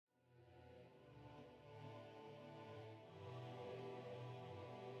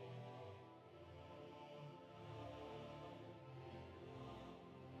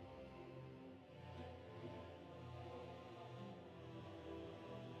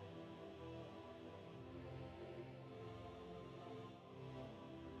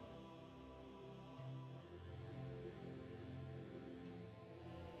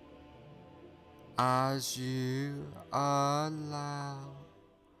as you allow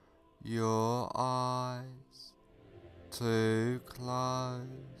your eyes to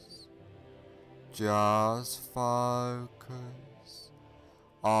close. Just focus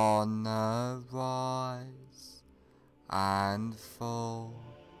on the rise and fall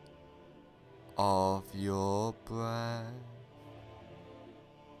of your breath,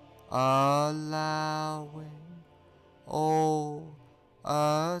 allowing all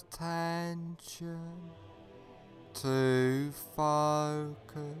attention to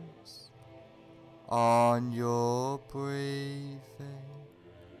focus on your breathing,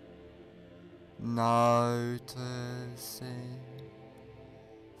 noticing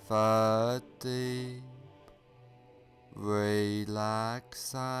the deep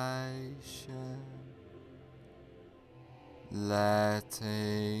relaxation,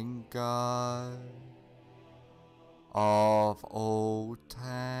 letting go of all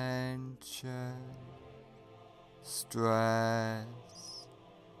tension, stress,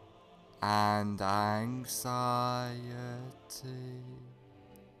 and anxiety,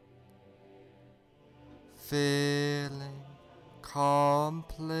 feeling completely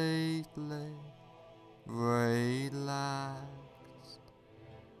relaxed.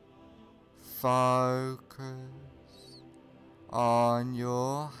 Focus on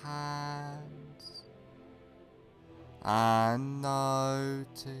your hands and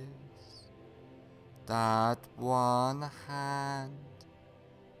notice that one hand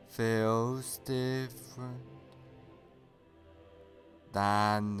feels different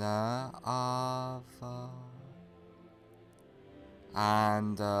than the other,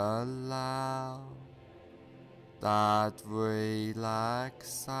 and allow that relaxation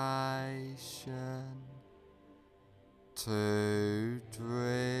to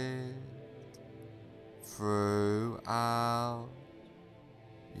drift throughout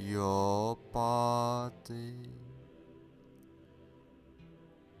your body,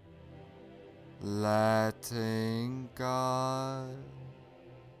 letting go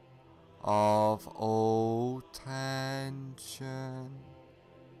of all tension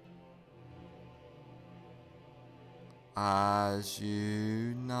as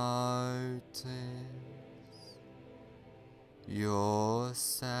you notice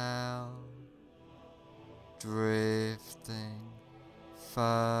yourself drifting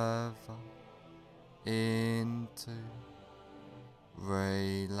further into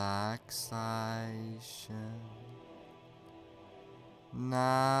relaxation.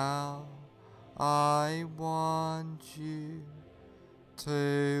 Now I want you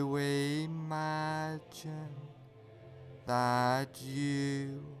to imagine that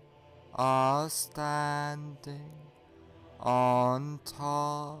you are standing on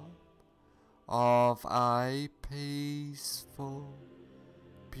top of a peaceful,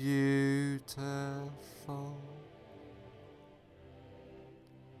 beautiful,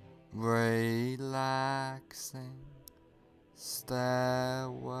 relaxing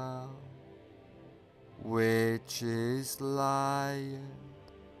stairwell, which is layered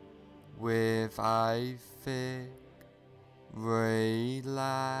with a thick,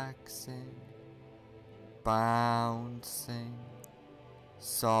 relaxing, bouncing,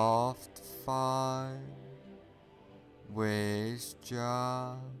 soft foam, which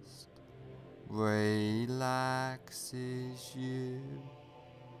just relaxes you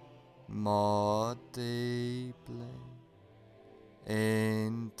more deeply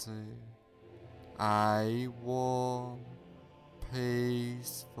into a warm,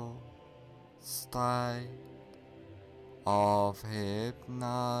 peaceful state of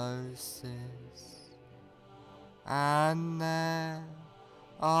hypnosis. And there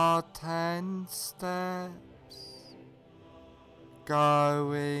are 10 steps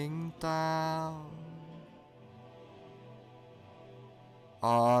going down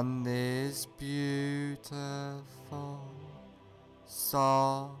on this beautiful,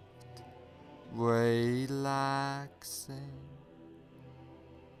 soft, relaxing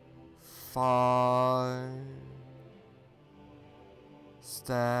foam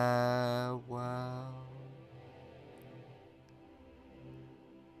stairwell.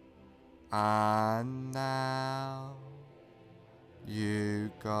 And now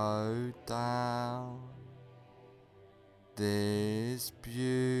you go down this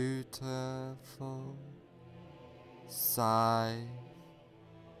beautiful, safe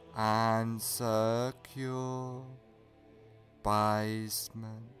and secure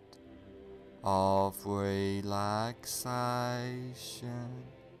basement of relaxation,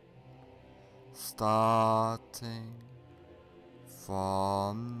 starting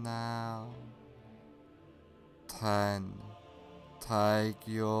from now. 10 take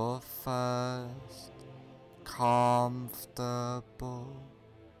your first comfortable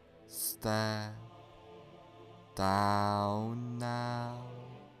step down now,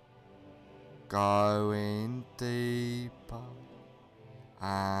 going deeper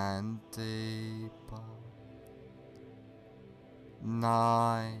and deeper.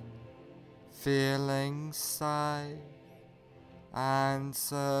 9. Feeling safe and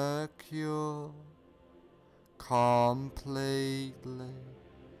secure, completely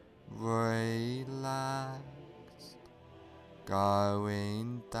relaxed,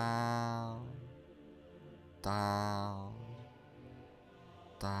 going down, down,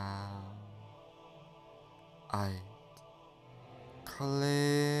 down. 8.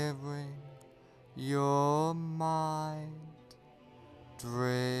 Clearing your mind,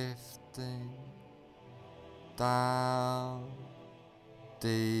 drifting down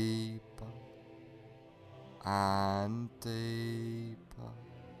deeper and deeper.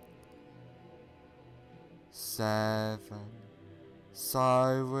 7.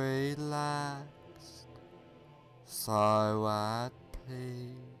 So relaxed, so at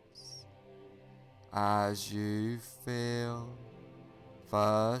peace, as you feel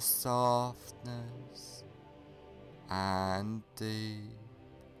the softness and deep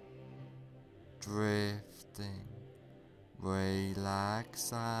drifting relaxation.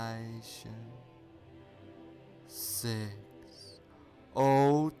 6.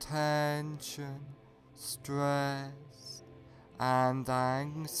 All tension, stress and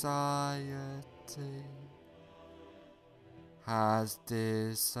anxiety has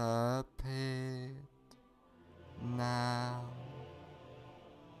disappeared now,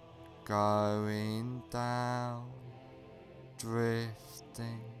 going down,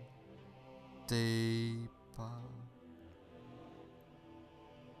 drifting deeper.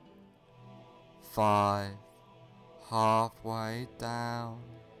 5. Halfway down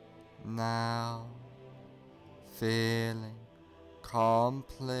now, feeling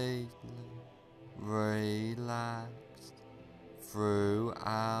completely relaxed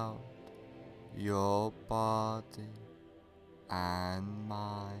throughout your body and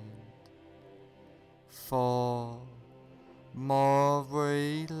mind. 4. More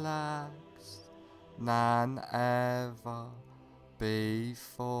relaxed than ever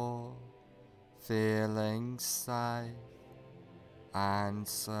before, feeling safe and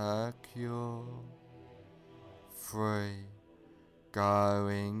secure. 3.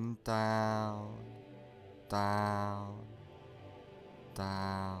 Going down, down,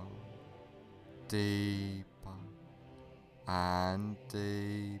 down, deeper and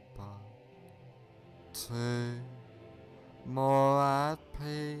deeper. 2. More at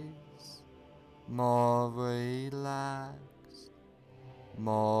peace, more relaxed,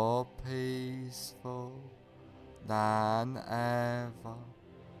 more peaceful than ever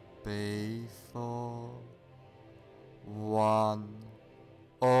before. 1.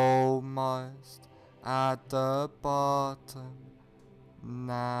 Almost at the bottom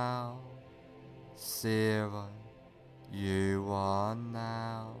now. 0. You are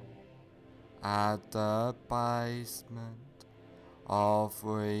now at the basement of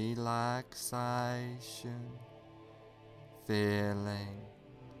relaxation, feeling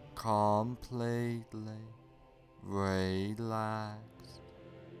completely relaxed.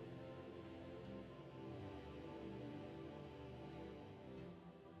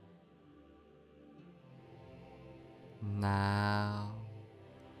 Now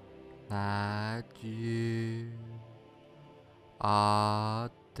that you are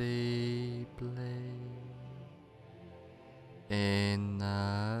deeply in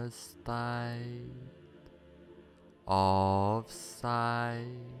a state of safe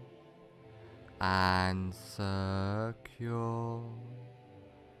and secure,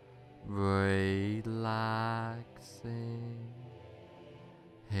 relaxing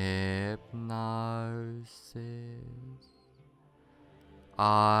hypnosis,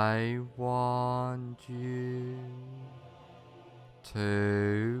 I want you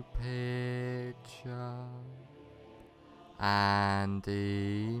to picture and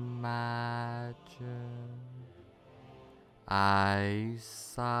imagine a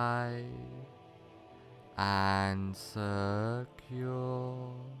safe and secure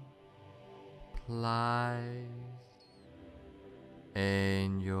place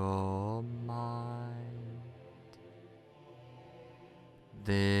in your mind.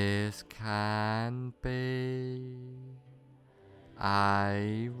 This can be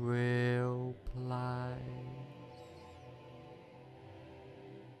a real place,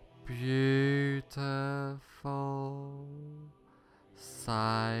 beautiful,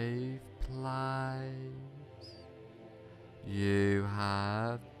 safe place you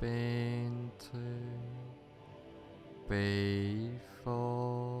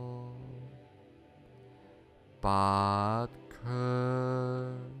but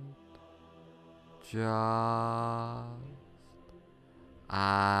could just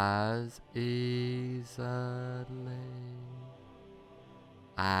as easily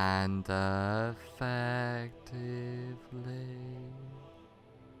and effectively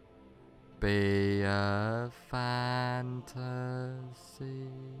be a fantasy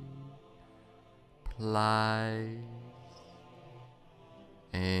place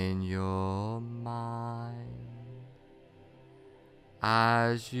in your mind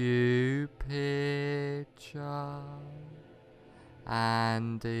as you picture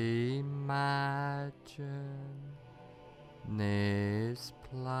and imagine this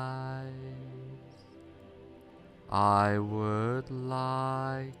place. I would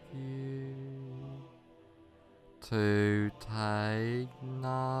like you to take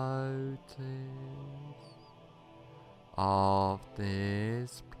notice of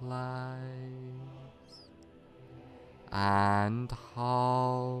this place and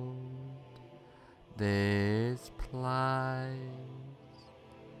hold this place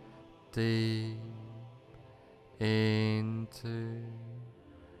deep into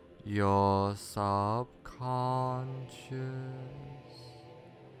your subconscious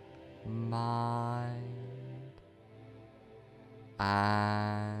mind,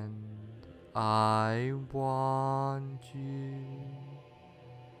 and I want you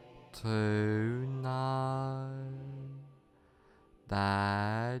to know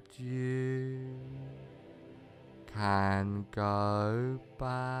that you can go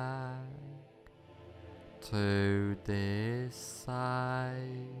back to this safe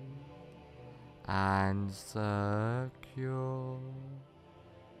and secure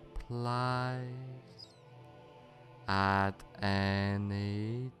place at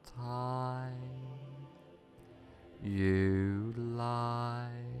any time you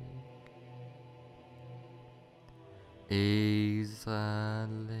like, easily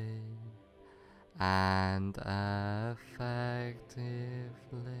and effectively.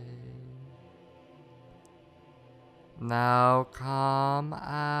 Now come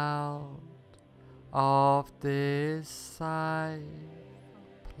out of this safe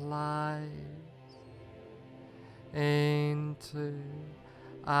place into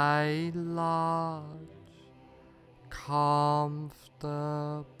a large, comfortable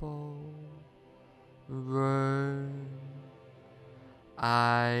room,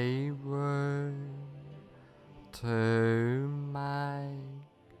 a room to make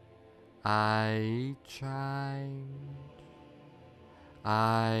a change,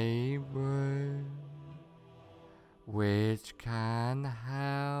 a room which can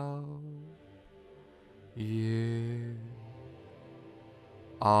help you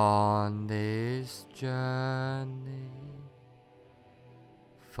on this journey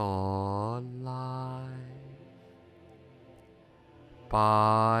for life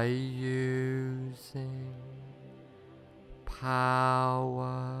by using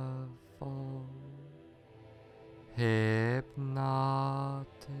powerful hypnotic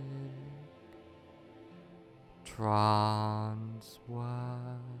trance work,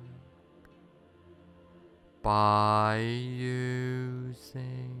 by using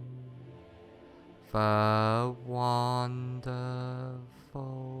the wonderful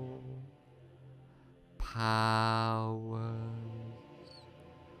powers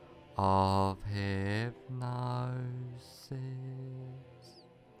of hypnosis.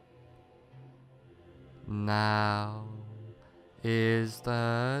 Now is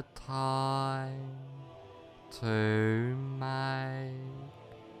the time to make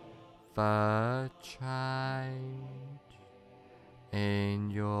the change in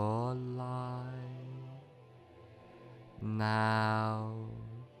your life. Now's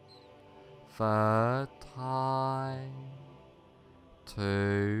the time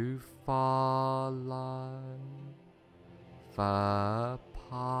to follow the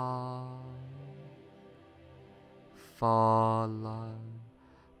path. Follow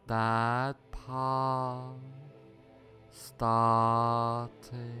that path, starting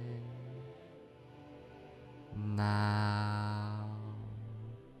now.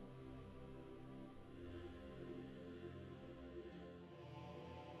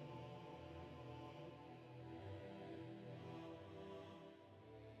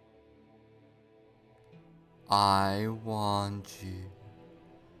 I want you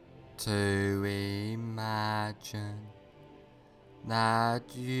to imagine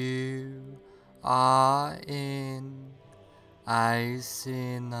that you are in a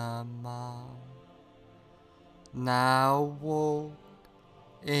cinema. Now walk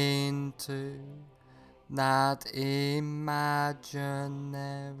into that imaginary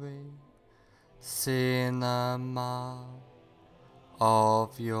cinema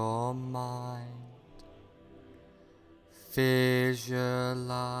of your mind. Visualize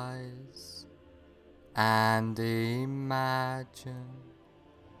and imagine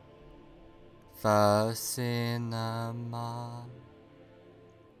the cinema.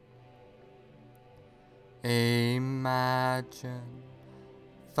 Imagine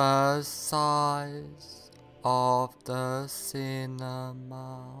the size of the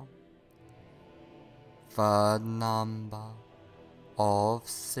cinema, the number of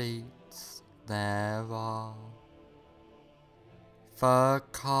seats there are, the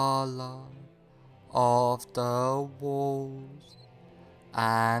color of the walls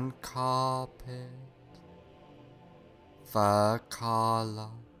and carpet, the color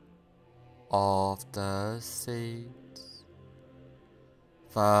of the seats,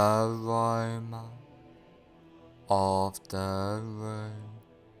 the aroma of the room,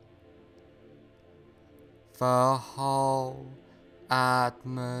 the whole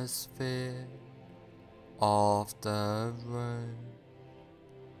atmosphere of the room.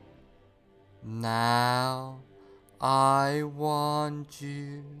 Now I want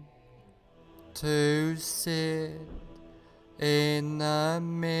you to sit in the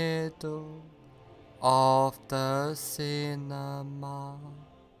middle of the cinema,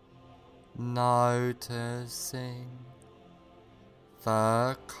 noticing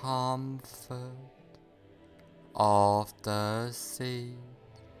the comfort of the seat.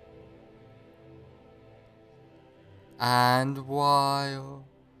 And while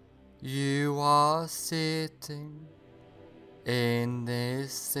you are sitting in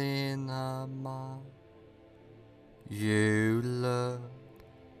this cinema, you look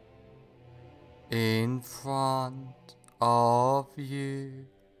in front of you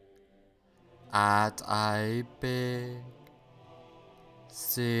at a big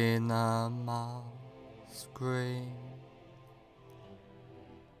cinema screen,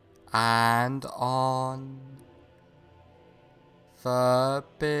 and on the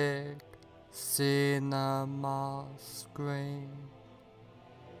big cinema screen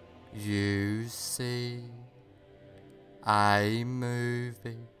you see a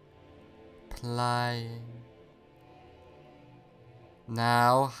movie playing.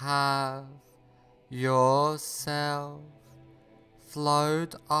 Now have yourself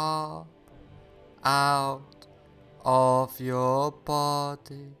float up out of your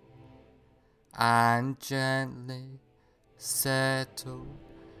body and gently settle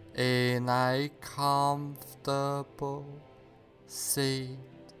in a comfortable seat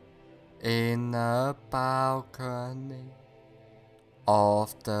in the balcony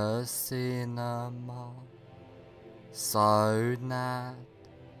of the cinema, so that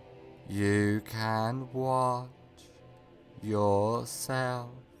you can watch yourself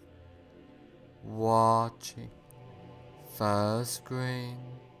watching the screen.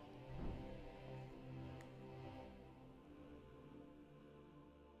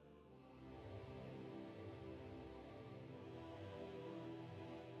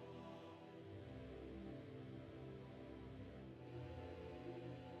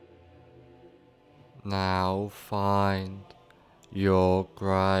 Now find your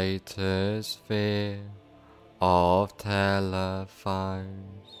greatest fear of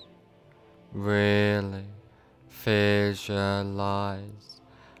telephones. Really visualize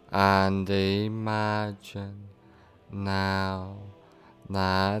and imagine now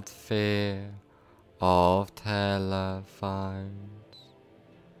that fear of telephones.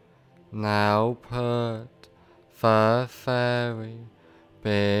 Now put the very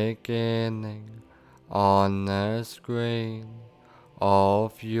beginning on the screen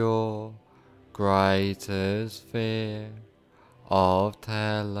of your greatest fear of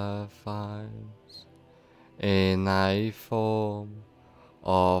telephones in a form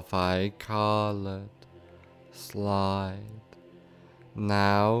of a colored slide.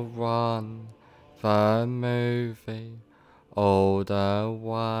 Now run the movie all the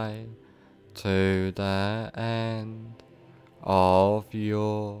way to the end of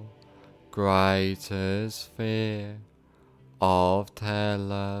your greatest fear of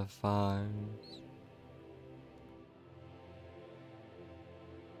telephones.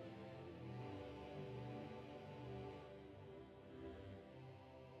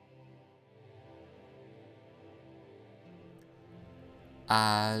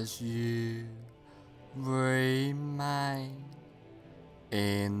 As you remain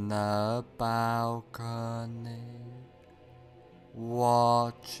in the balcony,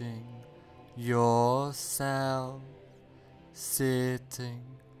 watching yourself sitting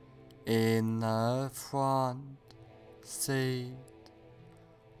in the front seat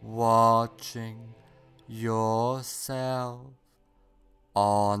watching yourself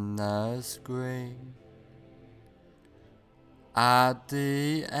on the screen. At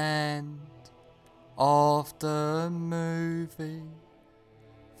the end of the movie,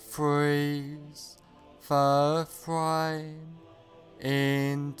 freeze the frame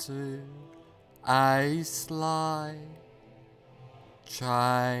into a slide.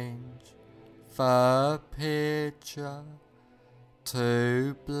 Change the picture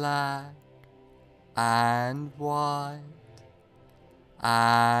to black and white,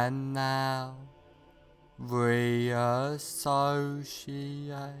 and now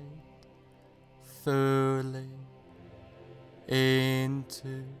reassociate fully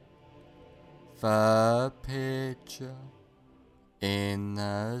into the picture in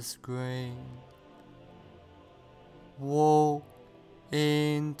the screen. Walk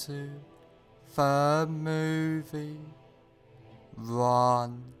into the movie,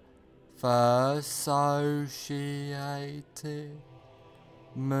 run the associated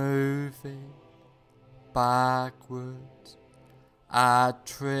movie backwards at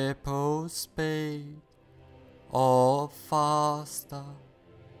triple speed or faster,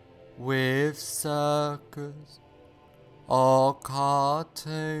 with circus or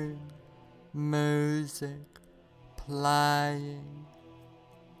cartoon music playing,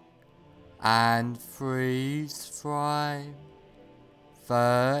 and freeze frame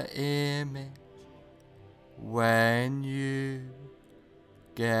the image when you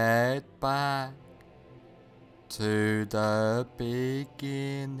get back to the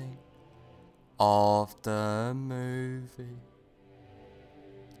beginning of the movie.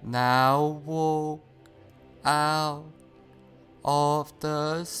 Now walk out of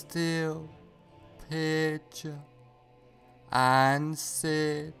the still picture and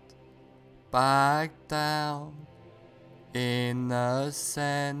sit back down in the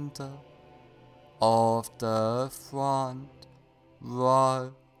center of the front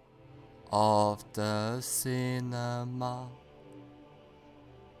row of the cinema.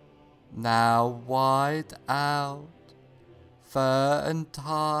 Now white out the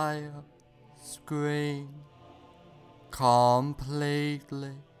entire screen,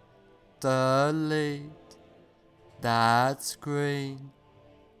 completely delete that screen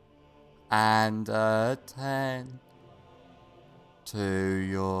and attend to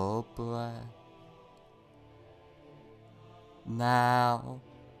your breath. Now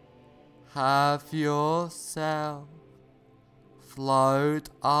have yourself float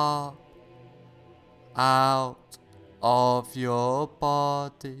up out of your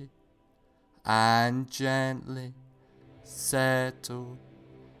body and gently settle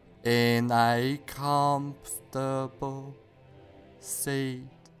in a comfortable seat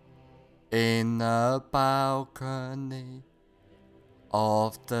in the balcony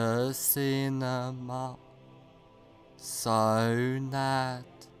of the cinema, so that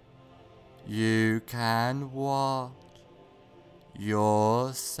you can watch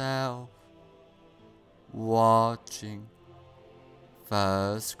yourself watching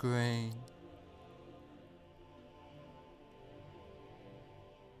the screen.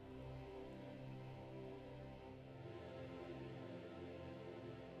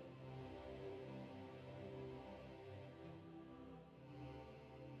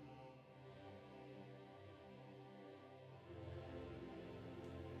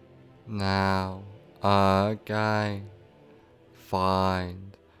 Now again,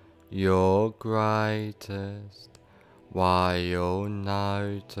 find your greatest while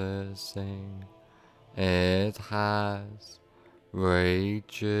noticing it has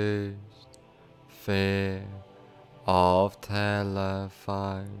reduced fear of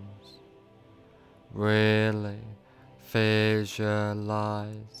telephones. Really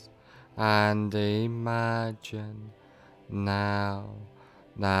visualize and imagine now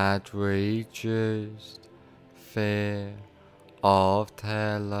that reduced fear of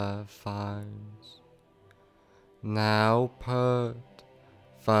telephones. Now put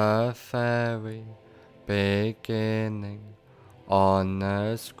the very beginning on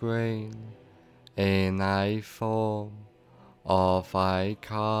the screen in a form of a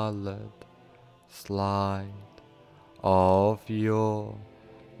colored slide of your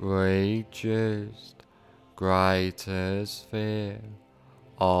reduced greatest fear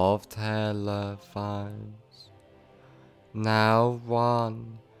of telephones. Now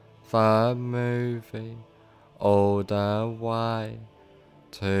run the movie all the way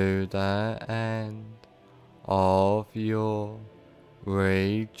to the end of your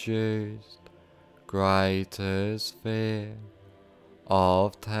reduced greatest fear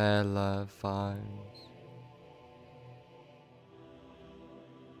of telephones.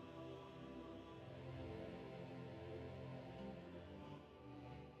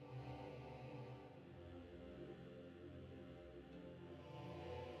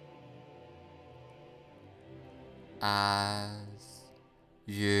 as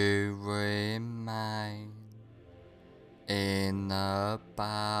you remain in the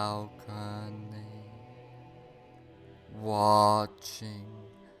balcony, watching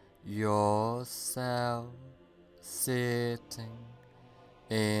yourself sitting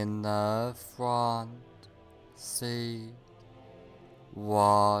in the front seat,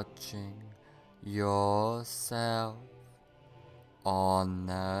 watching yourself on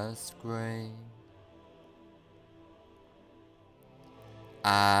the screen.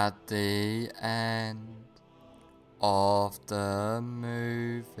 At the end of the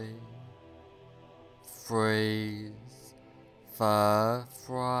movie, freeze the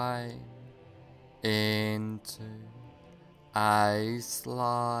frame into a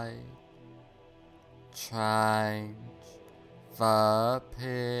slide, change the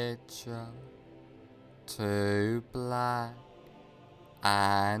picture to black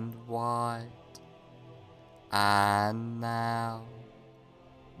and white, and now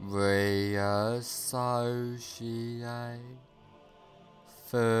reassociate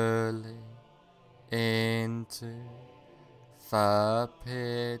fully into the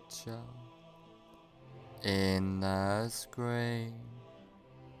picture in the screen.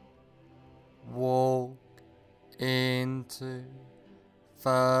 Walk into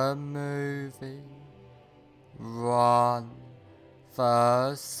the movie, run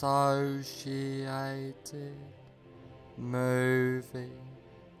the associated movie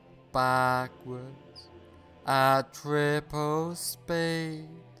backwards at triple speed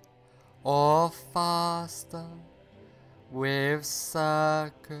or faster with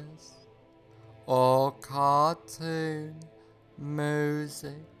circus or cartoon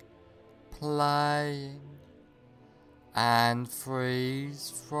music playing, and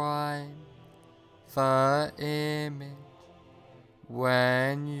freeze frame the image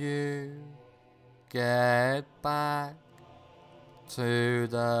when you get back to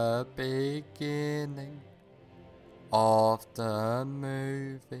the beginning of the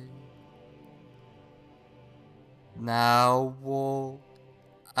movie. Now walk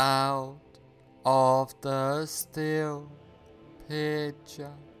out of the still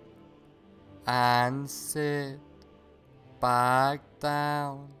picture and sit back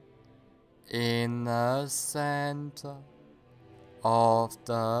down in the center of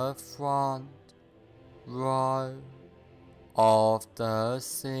the front row of the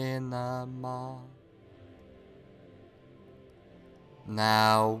cinema.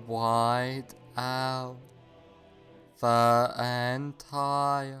 Now wide out the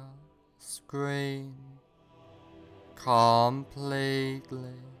entire screen,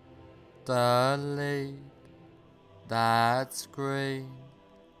 completely delete that screen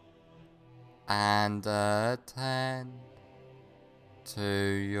and attend to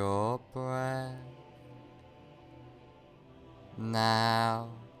your breath. Now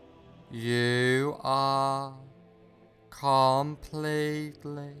you are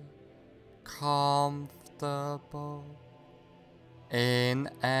completely comfortable in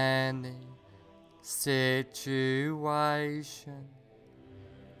any situation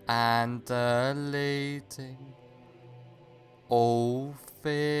and deleting all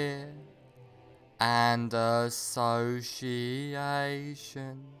fear and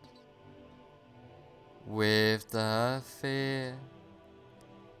associations with the fear,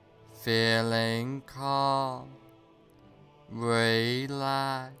 feeling calm,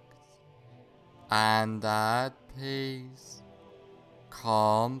 relaxed, and at peace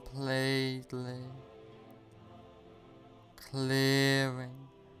completely, clearing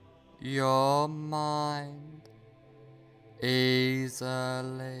your mind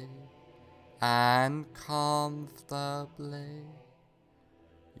easily and comfortably.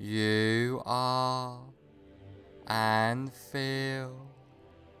 You are and feel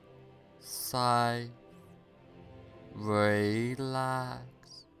safe,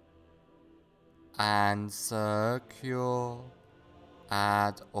 relaxed, and secure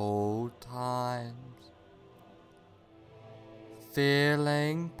at all times,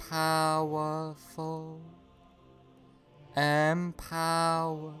 feeling powerful,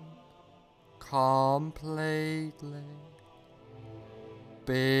 empowered completely,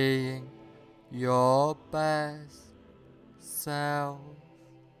 being your best self.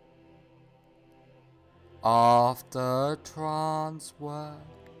 After trance work,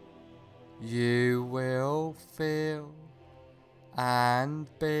 you will feel and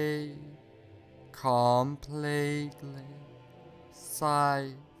be completely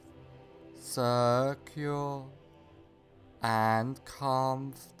safe, secure, and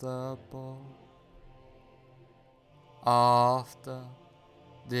comfortable. After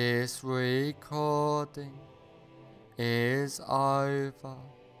this recording, is over,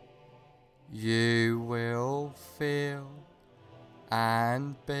 you will feel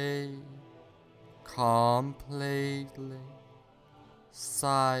and be completely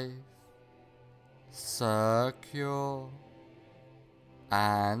safe, secure,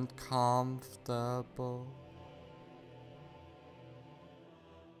 and comfortable.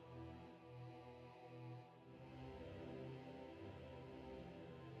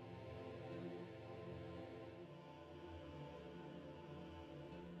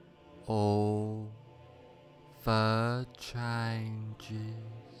 All the changes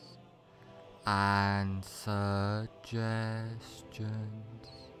and suggestions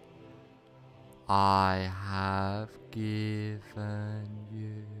I have given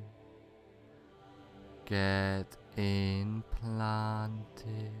you get implanted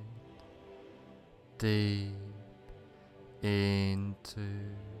deep into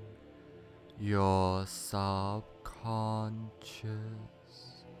your subconscious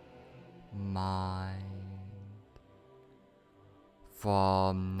mind.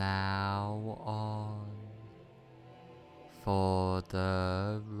 From now on, for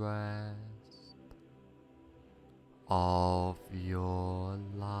the rest of your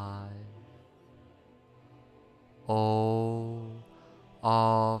life, all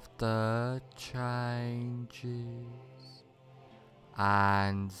of the changes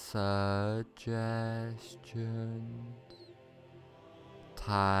and suggestions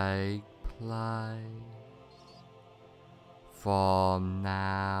take place from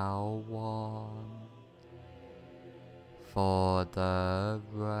now on for the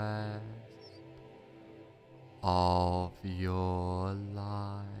rest of your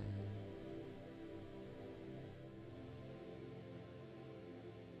life.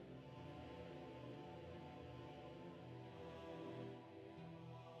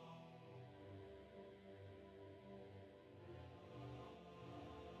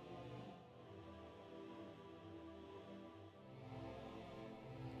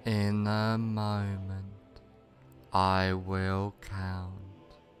 In a moment, I will count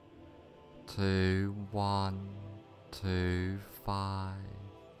to 1 to 5,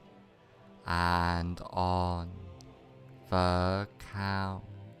 and on the count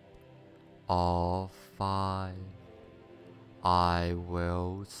of 5, I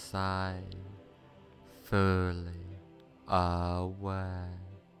will say, fully aware.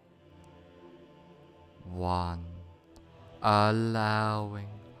 1. Allowing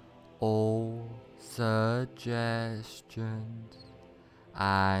all suggestions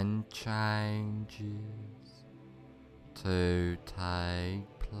and changes to take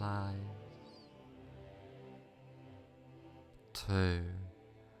place. 2.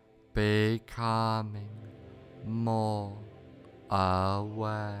 Becoming more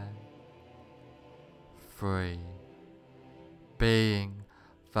aware. 3. Being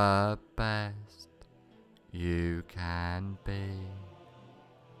the best you can be.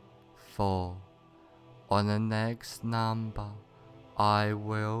 4. On the next number, I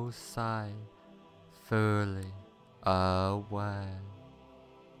will say, fully aware.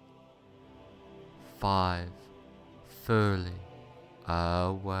 5. Fully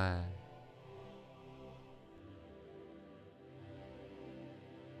aware.